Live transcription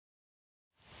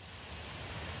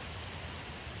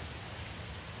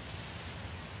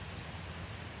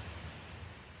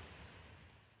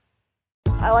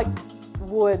I like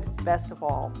wood best of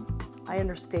all. I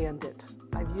understand it.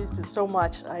 I've used it so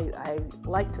much. I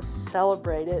like to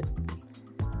celebrate it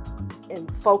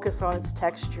and focus on its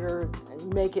texture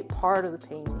and make it part of the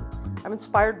painting. I'm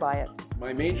inspired by it.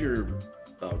 My major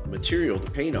material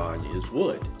to paint on is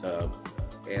wood,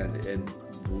 and the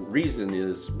reason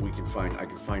is I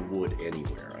can find wood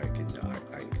anywhere. I can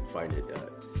find it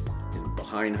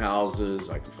behind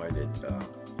houses. I can find it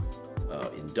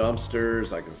in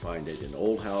dumpsters. I can find it in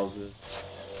old houses.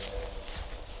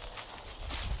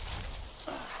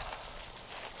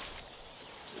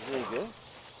 Is it good?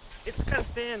 It's kind of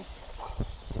thin.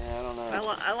 Yeah, I don't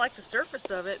know. I like the surface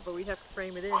of it, but we'd have to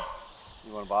frame it in.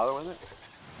 You want to bother with it?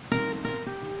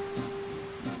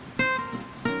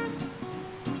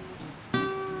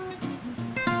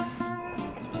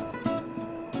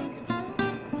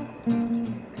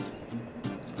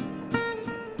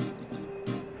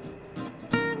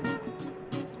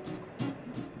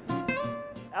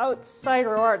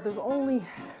 Outsider art, the only,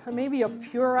 maybe a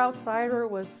pure outsider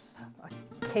was a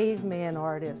caveman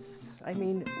artist. I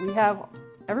mean,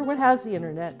 everyone has the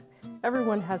internet,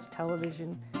 everyone has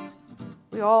television.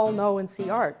 We all know and see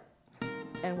art,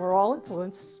 and we're all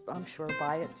influenced, I'm sure,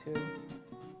 by it too.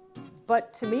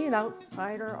 But to me, an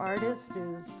outsider artist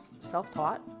is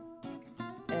self-taught,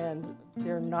 and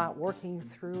they're not working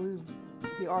through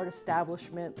the art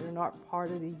establishment, they're not part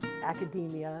of the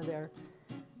academia,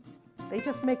 they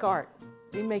just make art.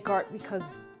 They make art because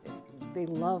they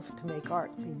love to make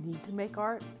art. They need to make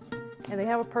art. And they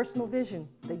have a personal vision.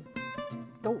 They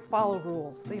don't follow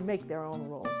rules. They make their own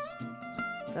rules.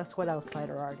 That's what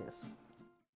outsider art is.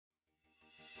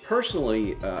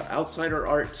 Personally, outsider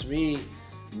art to me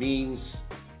means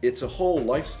it's a whole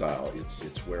lifestyle.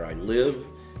 It's where I live.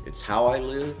 It's how I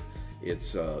live.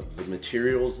 It's the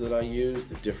materials that I use,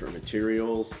 the different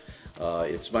materials.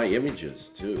 It's my images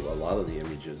too. A lot of the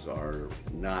images are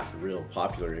not real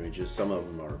popular images. Some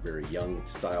of them are very young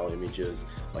style images,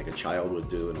 like a child would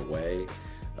do in a way.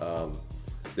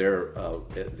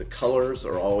 The colors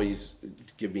are always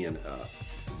give me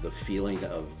the feeling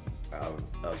of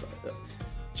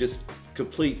just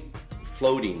complete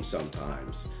floating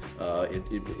sometimes.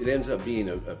 It ends up being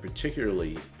a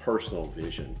particularly personal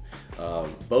vision,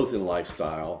 both in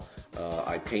lifestyle.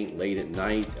 I paint late at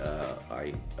night.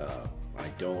 I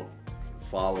don't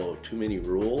follow too many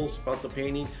rules about the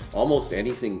painting. Almost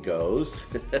anything goes.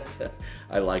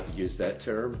 I like to use that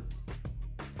term.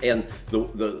 And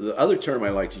the other term I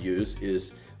like to use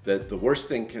is that the worst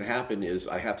thing can happen is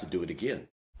I have to do it again.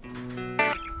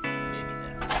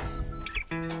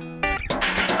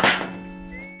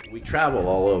 We travel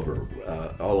all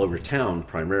over town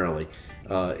primarily.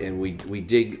 And we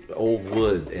dig old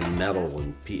wood and metal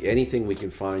and anything we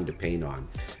can find to paint on.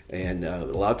 And a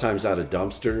lot of times out of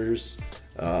dumpsters.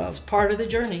 It's part of the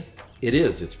journey. It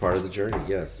is. It's part of the journey,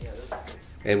 yes.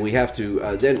 And we have to,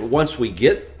 then once we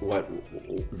get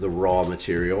the raw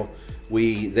material,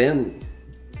 we then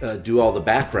do all the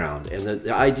background. And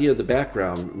the idea of the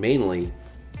background mainly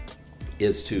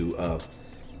is to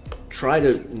try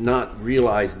to not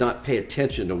pay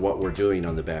attention to what we're doing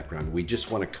on the background. We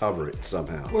just want to cover it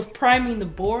somehow. We're priming the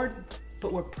board,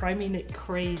 but we're priming it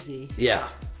crazy. Yeah,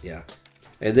 yeah.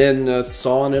 And then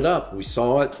sawing it up. We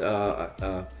saw it.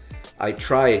 I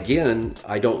try again.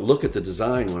 I don't look at the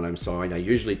design when I'm sawing. I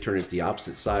usually turn it the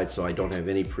opposite side so I don't have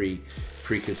any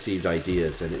preconceived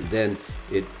ideas. And then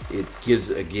it gives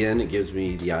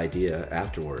me the idea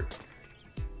afterward.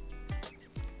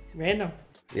 Random.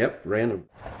 Yep, random.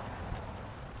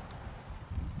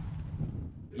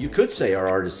 You could say our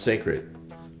art is sacred,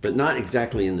 but not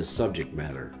exactly in the subject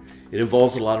matter. It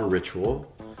involves a lot of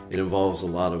ritual. It involves a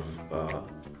lot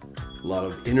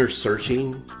of inner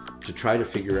searching to try to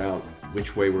figure out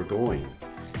which way we're going.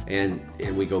 And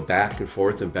we go back and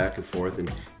forth,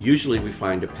 and usually we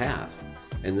find a path.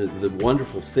 And the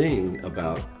wonderful thing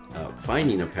about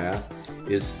finding a path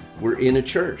is we're in a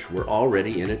church. We're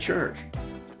already in a church.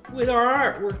 With our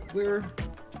art, we're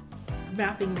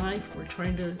mapping life. We're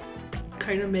trying to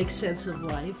kind of make sense of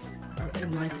life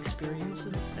and life experience.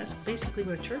 And that's basically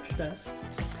what a church does.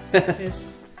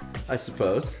 I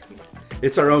suppose.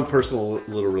 It's our own personal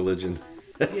little religion.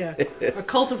 Yeah, a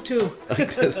cult of two.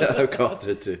 A cult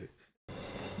of two.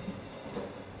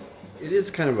 It is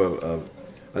kind of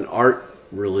an art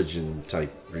religion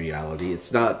type reality.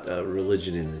 It's not a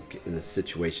religion in the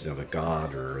situation of a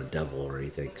god or a devil or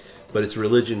anything, but it's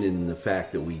religion in the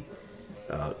fact that we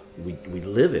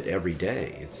live it every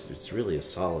day. It's really a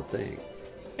solid thing.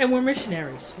 And we're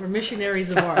missionaries. We're missionaries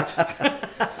of art.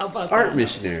 How about that? Art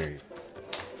missionaries.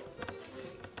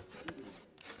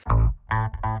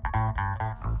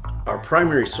 our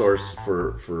primary source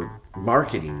for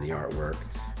marketing the artwork,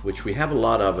 which we have a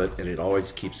lot of it, and it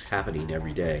always keeps happening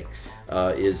every day,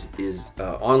 is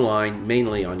online,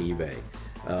 mainly on eBay.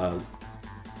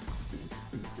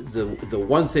 The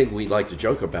one thing we like to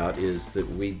joke about is that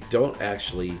we don't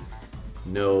actually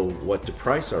know what to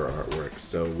price our artwork,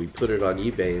 so we put it on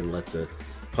eBay and let the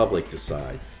public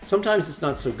decide. Sometimes it's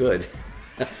not so good,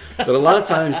 but a lot of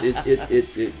times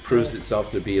it proves itself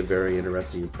to be a very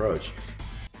interesting approach.